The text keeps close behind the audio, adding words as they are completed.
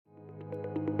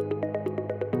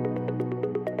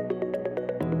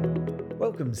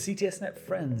Welcome, CTSNet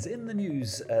friends. In the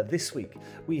news this week,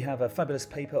 we have a fabulous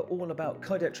paper all about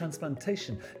cardiac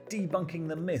transplantation, debunking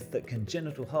the myth that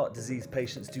congenital heart disease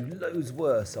patients do loads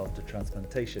worse after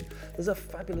transplantation. There's a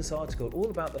fabulous article all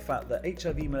about the fact that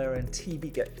HIV, malaria and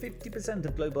TB get 50%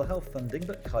 of global health funding,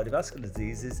 but cardiovascular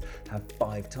diseases have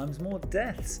 5 times more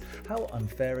deaths. How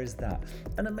unfair is that?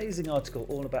 An amazing article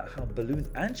all about how balloon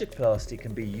angioplasty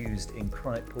can be used in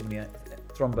chronic pulmonary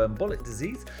thromboembolic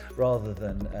disease rather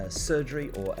than surgery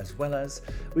or as well as.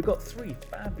 We've got 3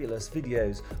 fabulous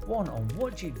videos, one on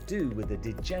what you do with a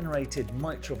degenerated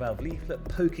mitral valve leaflet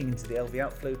poking into the LV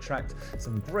outflow tract,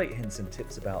 some great hints and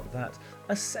tips about that,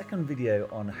 a second video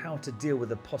on how to deal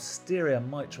with a posterior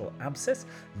mitral abscess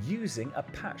using a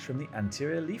patch from the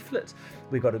anterior leaflet.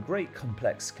 We've got a great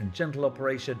complex congenital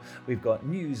operation, we've got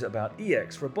news about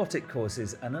EX robotic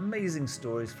courses and amazing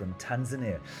stories from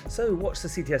Tanzania. So watch the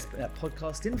CTS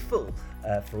podcast in full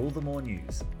for all the more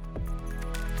news.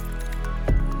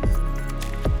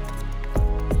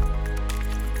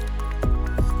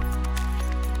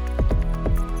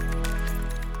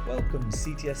 Welcome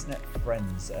CTSNet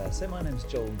friends. So my name's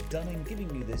Joel Dunning,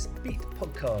 giving you this Beat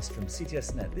podcast from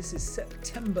CTSNet. This is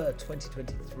September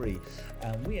 2023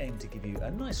 and we aim to give you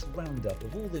a nice roundup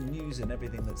of all the news and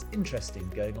everything that's interesting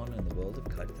going on in the world of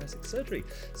cardiothoracic surgery.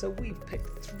 So we've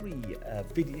picked 3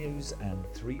 videos and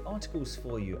 3 articles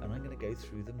for you and I'm going to go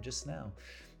through them just now.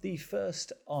 The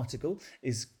first article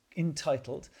is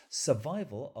entitled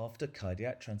Survival After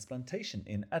Cardiac Transplantation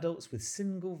in Adults with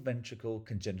Single Ventricle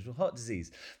Congenital Heart Disease.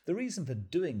 The reason for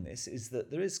doing this is that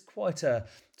there is quite a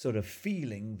sort of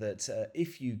feeling that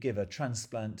if you give a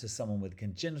transplant to someone with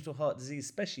congenital heart disease,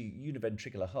 especially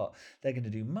univentricular heart, they're going to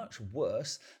do much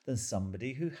worse than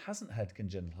somebody who hasn't had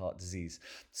congenital heart disease.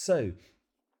 So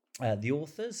the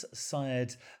authors,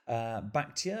 Syed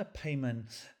Bakhtiar, Peyman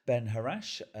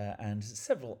Ben-Harash and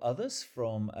several others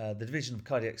from the Division of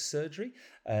Cardiac Surgery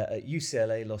at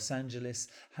UCLA Los Angeles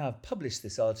have published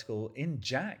this article in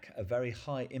JACC, a very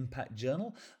high impact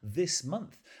journal, this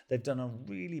month. They've done a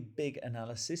really big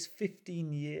analysis,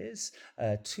 15 years,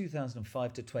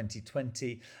 2005 to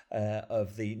 2020,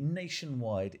 of the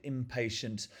nationwide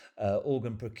inpatient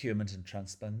organ procurement and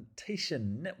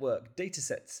transplantation network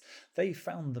datasets. They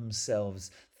found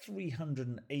themselves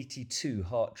 382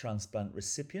 heart transplant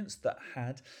recipients that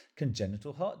had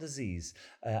congenital heart disease,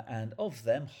 and of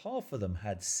them, half of them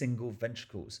had single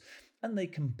ventricles. And they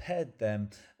compared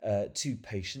them to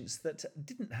patients that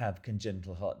didn't have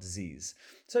congenital heart disease.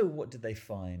 So what did they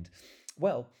find?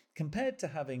 Well, compared to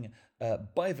having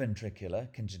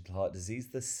biventricular congenital heart disease,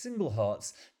 the single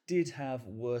hearts did have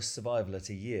worse survival at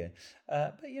a year.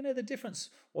 But the difference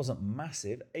wasn't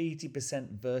massive,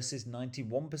 80% versus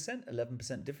 91%,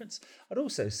 11% difference. I'd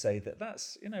also say that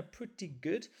that's, pretty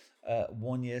good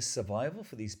 1 year survival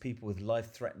for these people with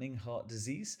life-threatening heart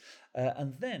disease.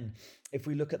 And then if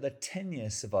we look at the 10-year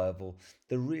survival,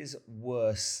 there is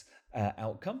worse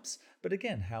outcomes. But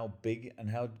again, how big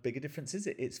a difference is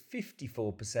it? It's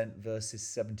 54% versus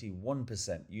 71%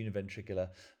 univentricular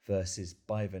versus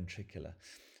biventricular.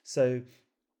 So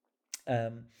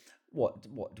what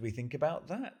do we think about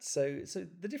that? So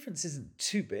the difference isn't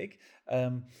too big.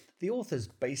 The authors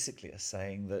basically are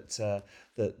saying that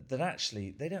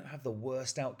actually they don't have the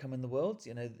worst outcome in the world.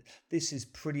 This is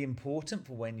pretty important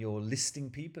for when you're listing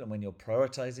people and when you're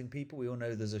prioritizing people. We all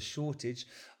know there's a shortage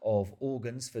of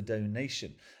organs for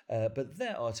donation. But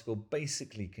their article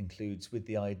basically concludes with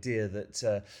the idea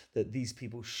that these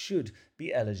people should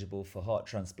be eligible for heart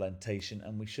transplantation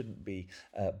and we shouldn't be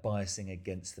biasing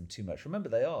against them too much. Remember,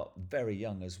 they are very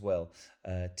young as well,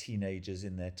 teenagers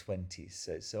in their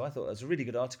 20s. So I thought that was a really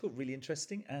good article, really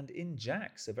interesting, and in JACC,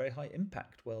 so very high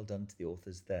impact. Well done to the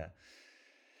authors there.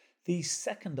 The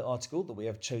second article that we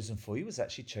have chosen for you was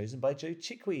actually chosen by Joe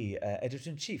Chikwi,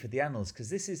 Editor-in-Chief of the Annals, because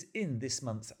this is in this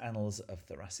month's Annals of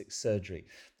Thoracic Surgery.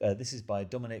 This is by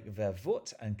Dominic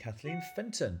Vervoort and Kathleen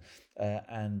Fenton,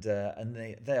 and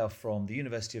they are from the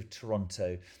University of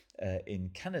Toronto in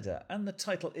Canada. And the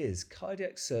title is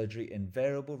Cardiac Surgery in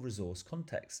Variable Resource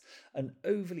Context, an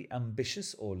overly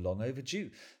ambitious or long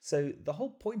overdue. So the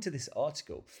whole point of this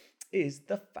article is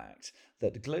the fact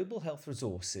that global health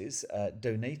resources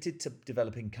donated to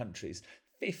developing countries,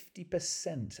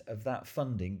 50% of that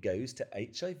funding goes to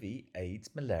HIV, AIDS,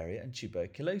 malaria and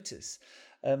tuberculosis.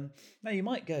 Now you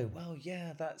might go, well,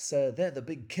 yeah, that's they're the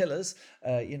big killers.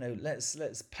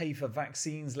 Let's pay for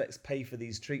vaccines, let's pay for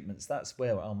these treatments. That's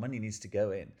where our money needs to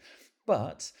go in.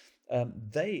 But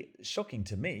they, shocking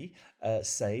to me,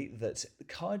 say that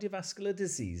cardiovascular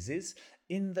diseases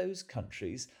in those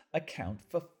countries account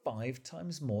for 5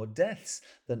 times more deaths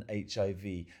than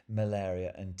HIV,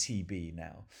 malaria and TB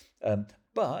now.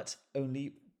 But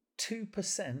only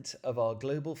 2% of our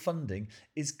global funding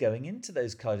is going into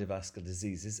those cardiovascular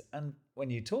diseases. And when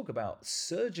you talk about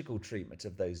surgical treatment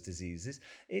of those diseases,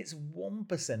 it's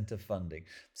 1% of funding.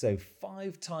 So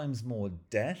 5 times more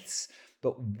deaths,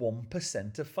 but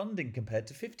 1% of funding compared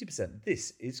to 50%.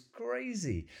 This is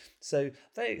crazy. So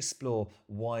they explore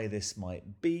why this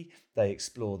might be. They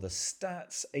explore the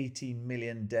stats: 18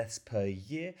 million deaths per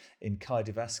year in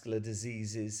cardiovascular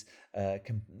diseases,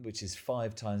 which is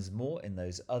 5 times more in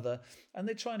those other. And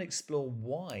they try and explore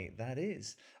why that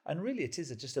is. And really, it is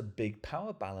just a big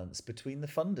power balance between the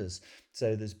funders.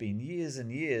 So there's been years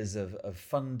and years of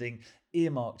funding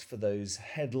earmarked for those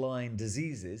headline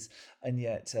diseases, and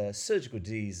yet surgical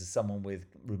disease is someone with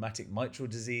rheumatic mitral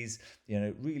disease,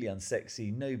 really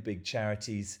unsexy, no big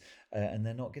charities, and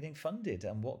they're not getting funded.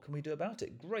 And what can we do about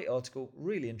it? Great article,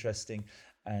 really interesting.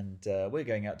 And we're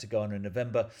going out to Ghana in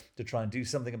November to try and do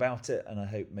something about it. And I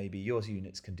hope maybe your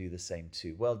units can do the same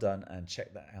too. Well done, and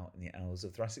check that out in the Annals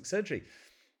of Thoracic Surgery.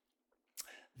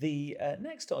 The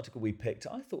next article we picked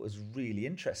I thought was really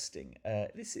interesting.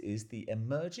 This is the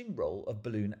emerging role of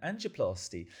balloon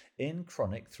angioplasty in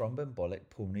chronic thromboembolic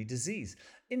pulmonary disease,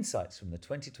 insights from the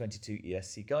 2022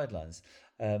 ESC guidelines.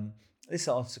 This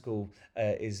article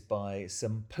is by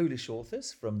some Polish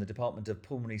authors from the Department of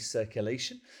Pulmonary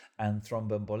Circulation and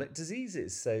Thromboembolic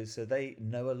Diseases. So they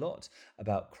know a lot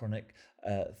about chronic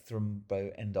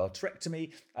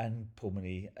thromboendarterectomy and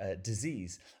pulmonary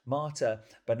disease. Marta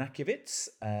Banakiewicz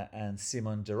and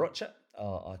Simon de Rocha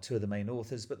are two of the main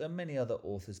authors, but there are many other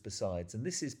authors besides. And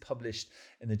this is published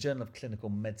in the Journal of Clinical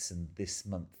Medicine this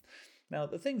month. Now,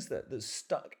 the things that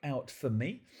stuck out for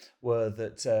me were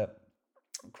that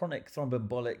chronic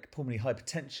thromboembolic pulmonary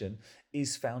hypertension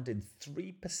is found in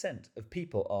 3% of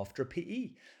people after a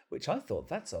PE, which I thought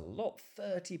that's a lot.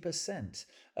 30%.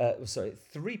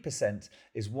 3%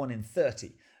 is 1 in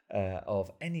 30 of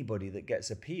anybody that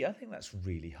gets a PE. I think that's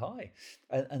really high.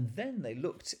 And then they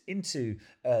looked into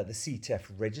the CTEPH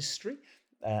registry.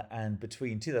 And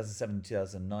between 2007 and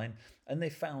 2009, and they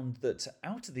found that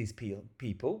out of these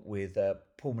people with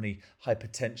pulmonary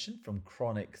hypertension from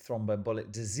chronic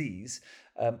thromboembolic disease,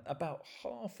 about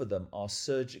half of them are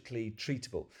surgically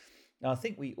treatable. Now, I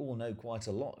think we all know quite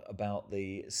a lot about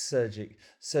the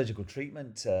surgical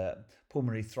treatment,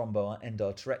 pulmonary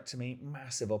thromboendarterectomy,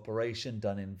 massive operation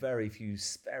done in very few,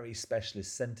 very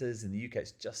specialist centres. In the UK,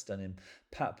 it's just done in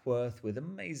Papworth with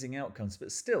amazing outcomes,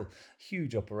 but still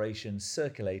huge operation,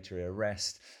 circulatory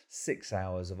arrest, 6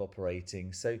 hours of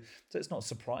operating. So it's not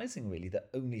surprising really that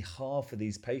only half of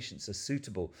these patients are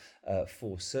suitable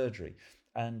for surgery.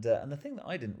 And the thing that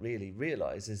I didn't really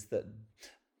realise is that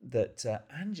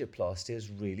angioplasty has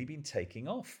really been taking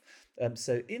off.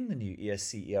 So in the new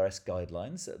ESC ERS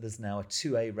guidelines, there's now a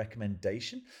 2A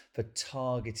recommendation for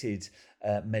targeted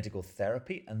medical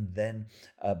therapy and then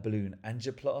balloon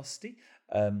angioplasty.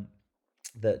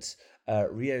 That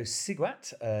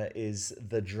riociguat is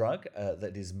the drug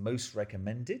that is most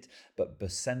recommended, but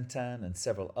bosentan and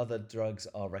several other drugs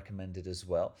are recommended as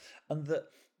well. And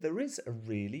that there is a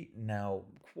really now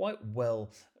quite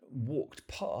well walked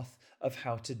path of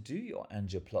how to do your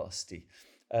angioplasty.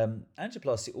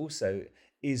 Angioplasty also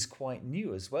is quite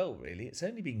new as well, really. It's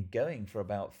only been going for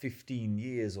about 15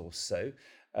 years or so.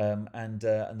 And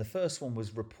the first one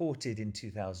was reported in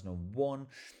 2001.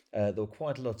 There were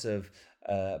quite a lot of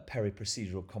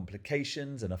peri-procedural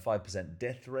complications and a 5%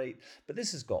 death rate, but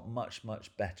this has got much,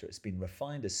 much better. It's been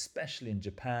refined, especially in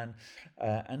Japan,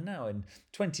 and now in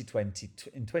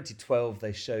 2012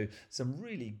 they show some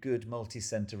really good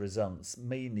multi-center results,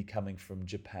 mainly coming from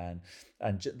Japan,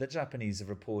 and the Japanese have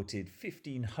reported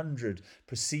 1,500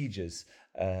 procedures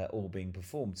all being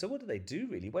performed. So what do they do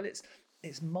really? Well,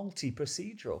 it's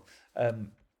multi-procedural.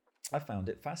 I found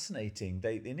it fascinating.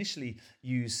 They initially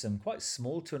used some quite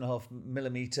small 2.5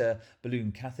 millimeter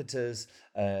balloon catheters.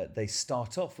 They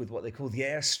start off with what they call the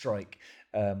airstrike,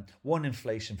 one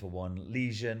inflation for one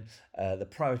lesion, the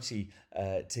priority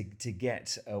to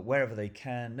get wherever they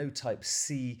can, no type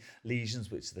C lesions,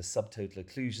 which are the subtotal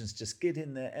occlusions, just get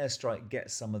in there, airstrike,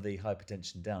 get some of the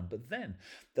hypertension down. But then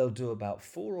they'll do about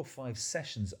 4 or 5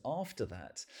 sessions after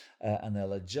that, and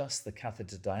they'll adjust the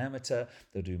catheter diameter,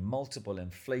 they'll do multiple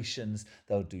inflations,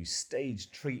 they'll do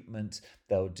stage treatment,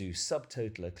 they'll do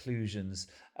subtotal occlusions,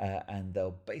 and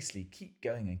they'll basically keep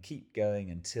going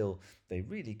until they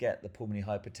really get the pulmonary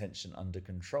hypertension under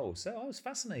control. So I was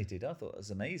fascinated. I thought it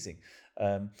was amazing.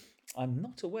 I'm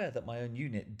not aware that my own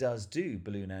unit does do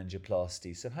balloon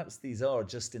angioplasty, so perhaps these are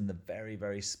just in the very,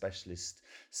 very specialist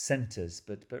centres,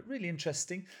 but really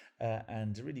interesting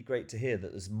and really great to hear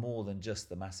that there's more than just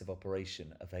the massive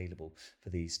operation available for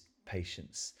these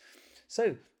patients.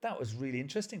 So that was really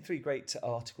interesting. 3 great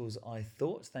articles, I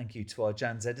thought. Thank you to our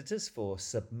JANS editors for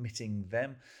submitting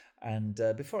them. And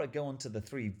before I go on to the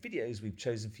 3 videos we've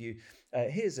chosen for you,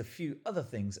 here's a few other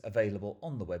things available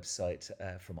on the website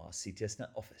from our CTSNet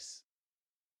office.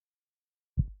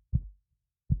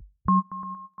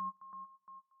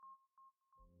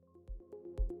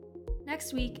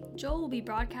 Next week, Joel will be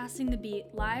broadcasting The Beat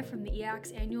live from the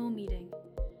EACTS annual meeting.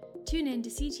 Tune in to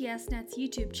CTSNet's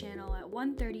YouTube channel at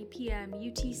 1:30 p.m.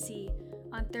 UTC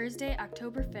on Thursday,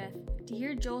 October 5th to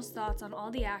hear Joel's thoughts on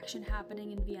all the action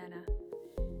happening in Vienna.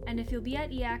 And if you'll be at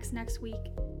EACTS next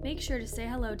week, make sure to say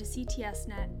hello to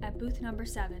CTSNet at booth number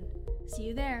 7. See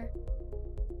you there!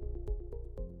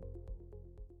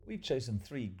 We've chosen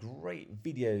 3 great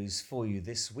videos for you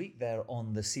this week. They're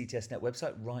on the CTSNet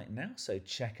website right now, so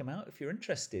check them out if you're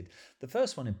interested. The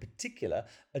first one in particular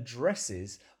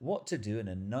addresses what to do in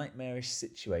a nightmarish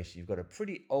situation. You've got a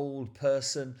pretty old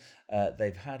person,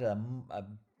 they've had a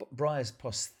Breyer's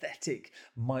prosthetic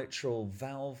mitral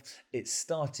valve. It's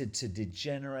started to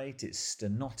degenerate, it's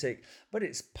stenotic, but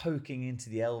it's poking into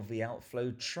the LV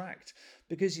outflow tract,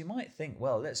 because you might think,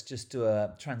 well, let's just do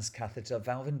a transcatheter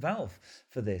valve-in-valve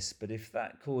for this. But if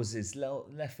that causes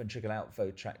left ventricular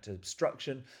outflow tract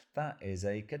obstruction, that is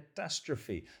a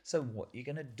catastrophe. So what are you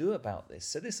going to do about this?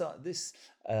 So this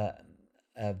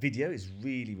video is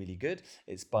really, really good.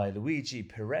 It's by Luigi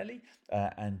Pirelli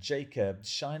and Jacob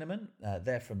Scheinemann.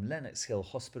 They're from Lenox Hill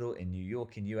Hospital in New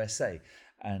York in USA.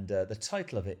 And the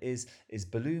title of it is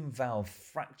Balloon Valve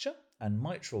Fracture and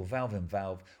Mitral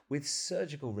Valve-in-Valve with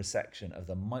Surgical Resection of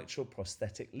the Mitral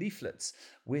Prosthetic Leaflets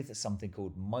with something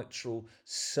called mitral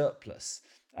surplus.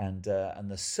 And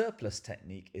the surplus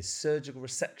technique is surgical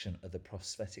resection of the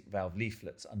prosthetic valve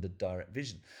leaflets under direct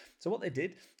vision. So what they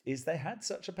did is they had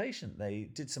such a patient. They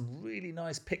did some really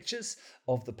nice pictures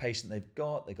of the patient they've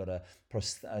got. They got a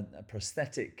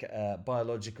prosthetic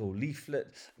biological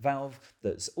leaflet valve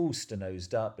that's all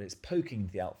stenosed up, but it's poking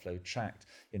into the outflow tract.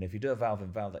 You know, if you do a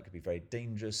valve-in-valve, that could be very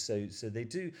dangerous. So they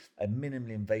do a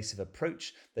minimally invasive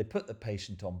approach. They put the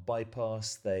patient on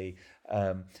bypass. They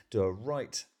do a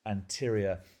right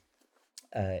anterior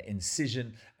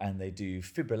incision, and they do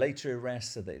fibrillatory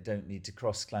arrest, so they don't need to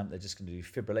cross clamp. They're just going to do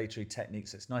fibrillatory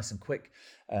techniques, so it's nice and quick.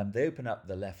 They open up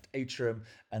the left atrium,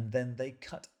 and then they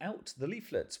cut out the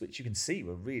leaflets, which you can see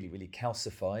were really, really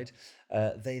calcified.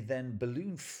 They then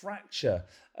balloon fracture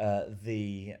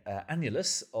the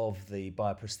annulus of the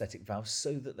bioprosthetic valve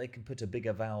so that they can put a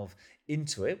bigger valve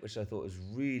into it, which I thought was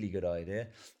a really good idea.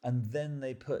 And then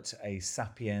they put a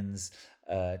Sapiens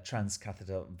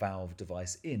transcatheter valve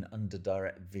device in under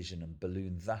direct vision and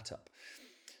balloon that up.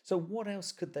 So what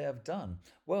else could they have done?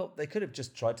 Well, they could have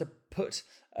just tried to put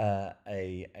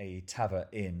a TAVR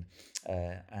in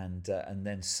and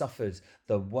then suffered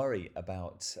the worry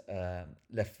about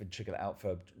left ventricular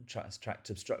outflow tract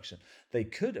obstruction. They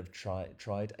could have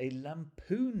tried a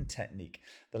lampoon technique.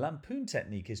 The lampoon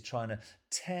technique is trying to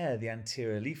tear the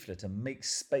anterior leaflet and make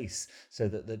space so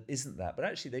that there isn't that. But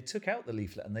actually, they took out the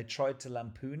leaflet and they tried to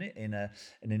lampoon it in an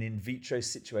in vitro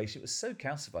situation. It was so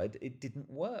calcified, it didn't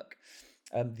work.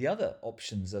 The other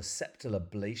options are septal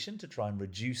ablation to try and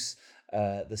reduce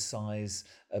the size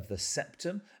of the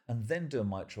septum and then do a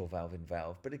mitral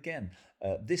valve-in-valve. But again,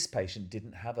 this patient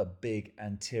didn't have a big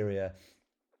anterior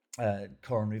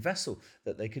coronary vessel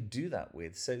that they could do that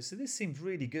with. So this seems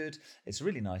really good. It's a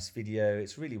really nice video.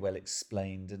 It's really well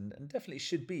explained and definitely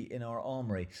should be in our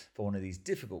armory for one of these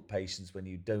difficult patients when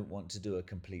you don't want to do a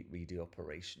complete redo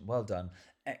operation. Well done.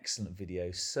 Excellent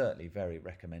video. Certainly very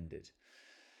recommended.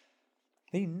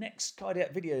 The next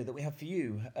cardiac video that we have for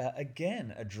you,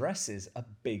 again, addresses a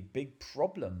big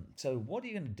problem. So what are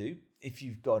you going to do if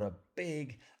you've got a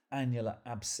big annular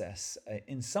abscess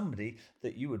in somebody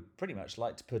that you would pretty much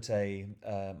like to put a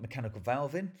mechanical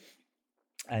valve in?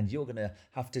 And you're going to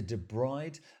have to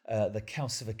debride the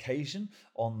calcification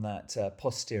on that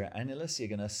posterior annulus. You're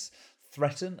going to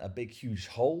threaten a big, huge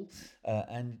hole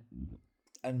and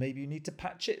maybe you need to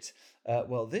patch it.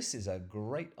 Well, this is a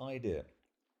great idea.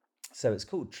 So it's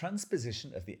called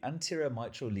transposition of the anterior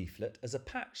mitral leaflet as a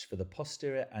patch for the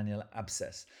posterior annular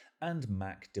abscess and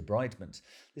MAC debridement.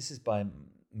 This is by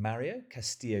Mario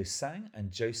Castillo-Sang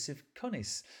and Joseph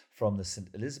Conis from the St.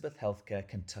 Elizabeth Healthcare,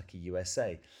 Kentucky,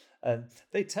 USA.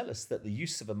 They tell us that the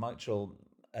use of a mitral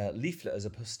leaflet as a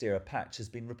posterior patch has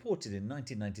been reported in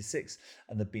 1996,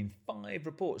 and there have been 5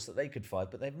 reports that they could find,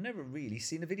 but they've never really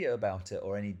seen a video about it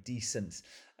or any decent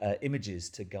images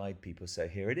to guide people. So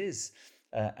here it is.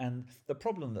 And the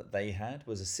problem that they had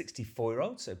was a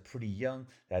 64-year-old, so pretty young.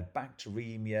 They had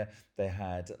bacteremia. They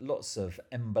had lots of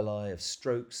emboli of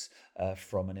strokes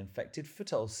from an infected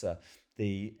foot ulcer.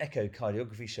 The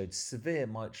echocardiography showed severe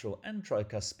mitral and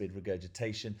tricuspid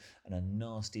regurgitation and a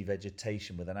nasty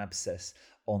vegetation with an abscess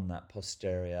on that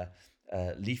posterior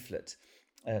leaflet.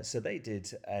 So they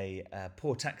did a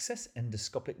port access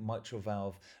endoscopic mitral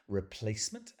valve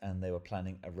replacement, and they were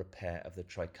planning a repair of the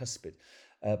tricuspid.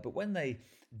 But when they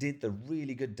did the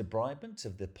really good debridement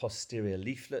of the posterior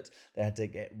leaflet, they had to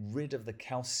get rid of the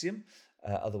calcium.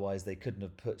 Otherwise, they couldn't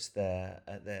have put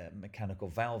their mechanical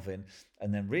valve in,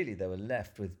 and then really they were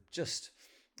left with just,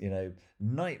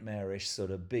 nightmarish sort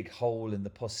of big hole in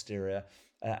the posterior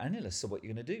annulus. So what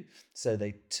you're going to do? So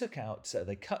they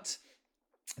cut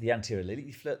the anterior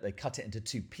leaflet, they cut it into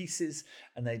two pieces,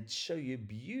 and they show you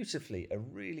beautifully a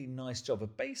really nice job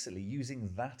of basically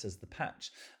using that as the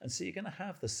patch. And so you're going to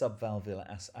have the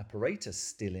subvalvular apparatus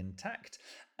still intact,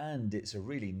 and it's a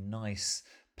really nice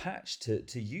patch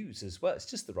to use as well. It's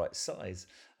just the right size.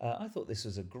 I thought this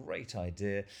was a great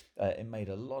idea. It made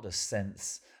a lot of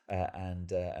sense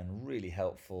and really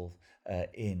helpful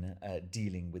in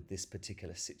dealing with this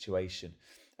particular situation.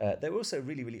 They were also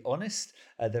really, really honest.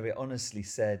 They very honestly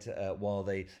said, while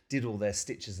they did all their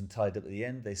stitches and tied up at the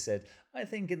end, they said, I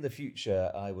think in the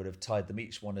future I would have tied them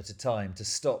each one at a time to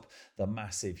stop the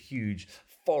massive, huge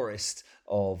forest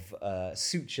of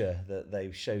suture that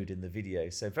they showed in the video.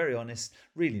 So very honest,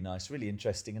 really nice, really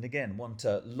interesting. And again, one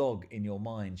to log in your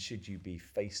mind should you be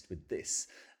faced with this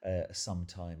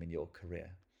sometime in your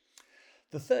career.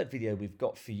 The third video we've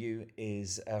got for you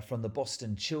is from the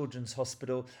Boston Children's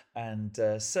Hospital, and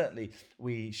certainly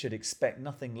we should expect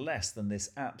nothing less than this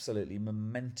absolutely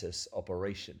momentous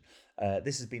operation.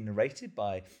 This has been narrated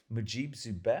by Mujib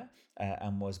Zubair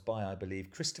and was by, I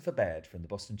believe, Christopher Baird from the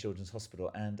Boston Children's Hospital,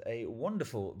 and a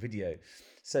wonderful video.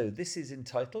 So this is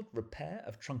entitled Repair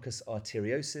of Truncus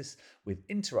Arteriosus with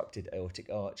Interrupted Aortic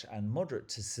Arch and Moderate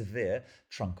to Severe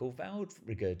Truncal Valve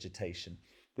Regurgitation.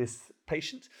 This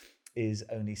patient is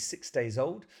only 6 days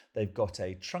old. They've got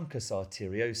a truncus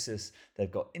arteriosus,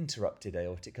 they've got interrupted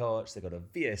aortic arch, they've got a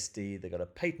VSD, they've got a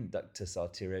patent ductus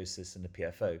arteriosus and a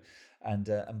PFO.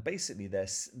 And basically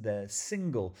their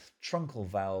single truncal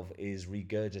valve is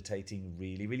regurgitating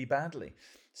really, really badly.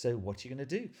 So what are you going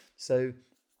to do? So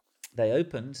they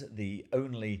opened the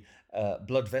only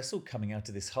blood vessel coming out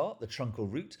of this heart, the truncal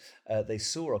root. They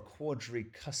saw a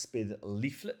quadricuspid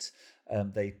leaflet.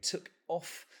 They took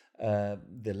off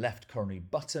the left coronary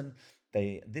button.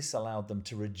 This allowed them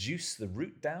to reduce the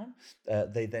root down.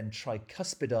 They then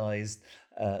tricuspidized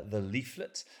the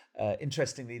leaflet.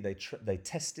 Interestingly, they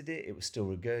tested it. It was still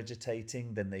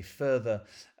regurgitating. Then they further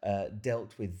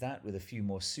dealt with that with a few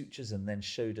more sutures, and then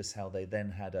showed us how they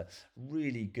then had a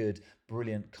really good,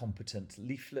 brilliant, competent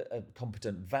leaflet,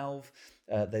 competent valve.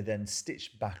 They then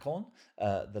stitched back on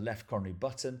the left coronary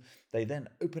button. They then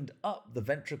opened up the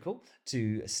ventricle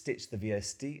to stitch the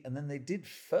VSD, and then they did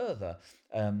further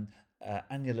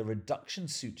annular reduction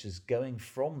sutures going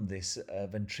from this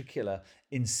ventricular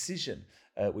incision,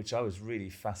 which I was really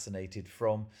fascinated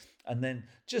from. And then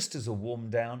just as a warm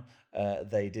down,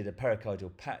 they did a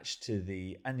pericardial patch to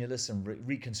the annulus and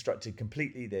reconstructed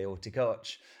completely the aortic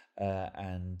arch,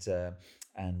 and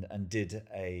did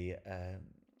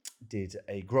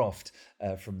a graft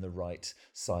from the right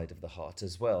side of the heart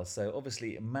as well. So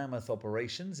obviously mammoth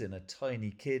operations in a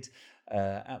tiny kid,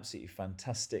 absolutely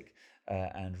fantastic.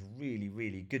 And really,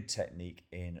 really good technique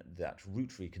in that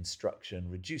root reconstruction,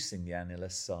 reducing the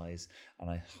annulus size. And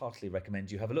I heartily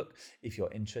recommend you have a look if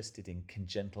you're interested in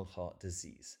congenital heart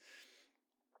disease.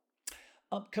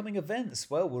 Upcoming events,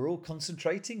 well, we're all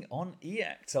concentrating on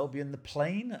EACTS. I'll be in the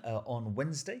plane on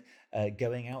Wednesday,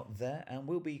 going out there, and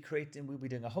we'll be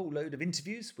doing a whole load of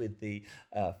interviews with the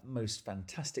most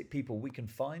fantastic people we can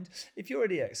find. If you're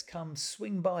at EACTS, come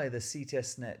swing by the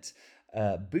CTSNet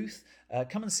booth.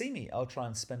 Come and see me. I'll try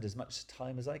and spend as much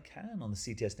time as I can on the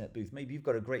CTSNet booth. Maybe you've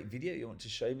got a great video you want to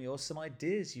show me, or some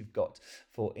ideas you've got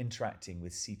for interacting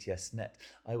with CTSNet.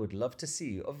 I would love to see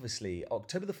you. Obviously,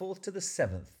 October the 4th to the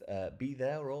 7th. Be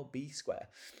there or be square.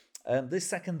 The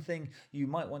second thing you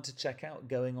might want to check out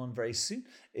going on very soon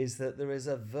is that there is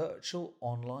a virtual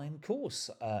online course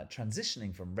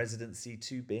transitioning from residency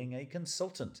to being a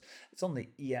consultant. It's on the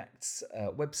EACTS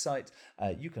website.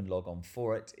 You can log on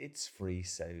for it. It's free,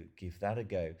 so give that a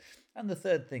go. And the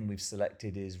third thing we've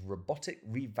selected is robotic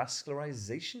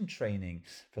revascularization training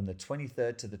from the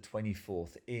 23rd to the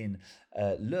 24th in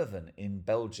Leuven in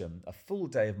Belgium. A full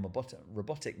day of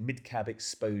robotic mid-cab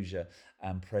exposure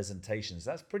and presentations.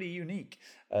 That's pretty unique.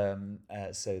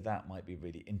 So that might be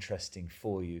really interesting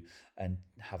for you. And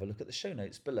have a look at the show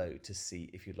notes below to see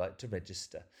if you'd like to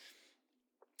register.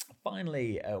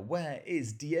 Finally, where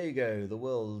is Diego, the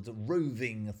world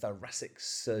roving thoracic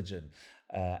surgeon?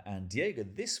 And Diego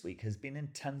this week has been in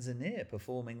Tanzania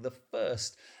performing the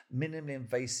first minimally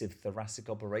invasive thoracic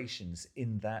operations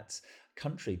in that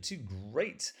country to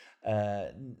great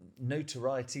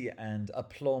notoriety and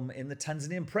aplomb in the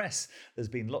Tanzanian press. There's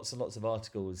been lots and lots of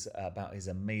articles about his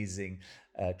amazing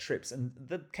trips, and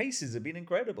the cases have been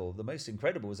incredible. The most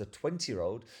incredible was a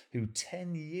 20-year-old who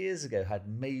 10 years ago had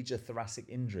major thoracic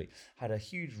injury, had a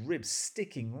huge rib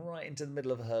sticking right into the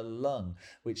middle of her lung,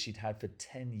 which she'd had for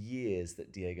 10 years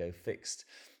that Diego fixed.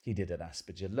 He did an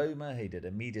aspergilloma, he did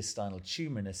a mediastinal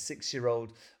tumour in a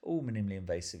 6-year-old, all minimally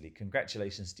invasively.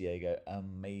 Congratulations, Diego,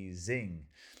 amazing.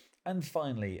 And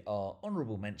finally, our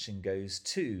honourable mention goes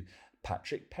to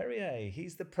Patrick Perrier.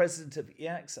 He's the president of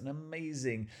IACS, an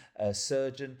amazing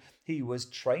surgeon. He was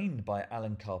trained by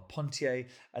Alain Carpentier,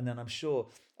 and then I'm sure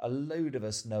a load of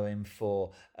us know him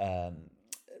for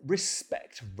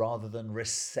respect rather than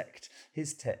resect,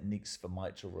 his techniques for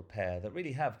mitral repair that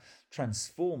really have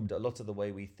transformed a lot of the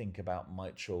way we think about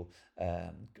mitral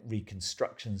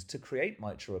reconstructions to create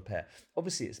mitral repair.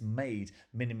 Obviously, it's made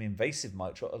minimally invasive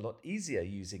mitral a lot easier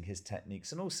using his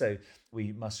techniques, and also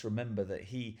we must remember that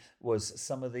he was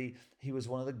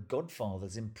one of the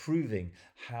godfathers in proving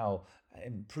how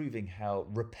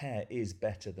repair is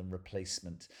better than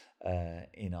replacement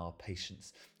in our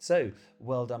patients. So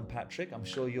well done, Patrick. I'm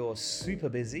sure you're super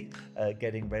busy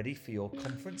getting ready for your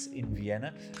conference in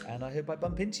Vienna, and I hope I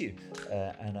bump into you,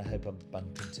 and I hope I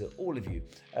bump into all of you.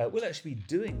 We'll actually be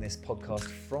doing this podcast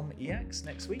from IACS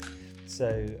next week,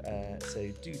 so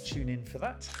do tune in for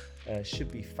that.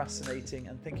 Should be fascinating,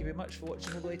 and thank you very much for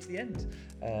watching all the way to the end.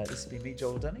 This has been me,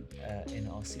 Joel Dunning, in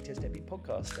our CTS Net Beat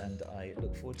podcast, and I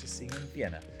look forward to seeing you in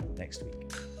Vienna next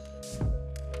week.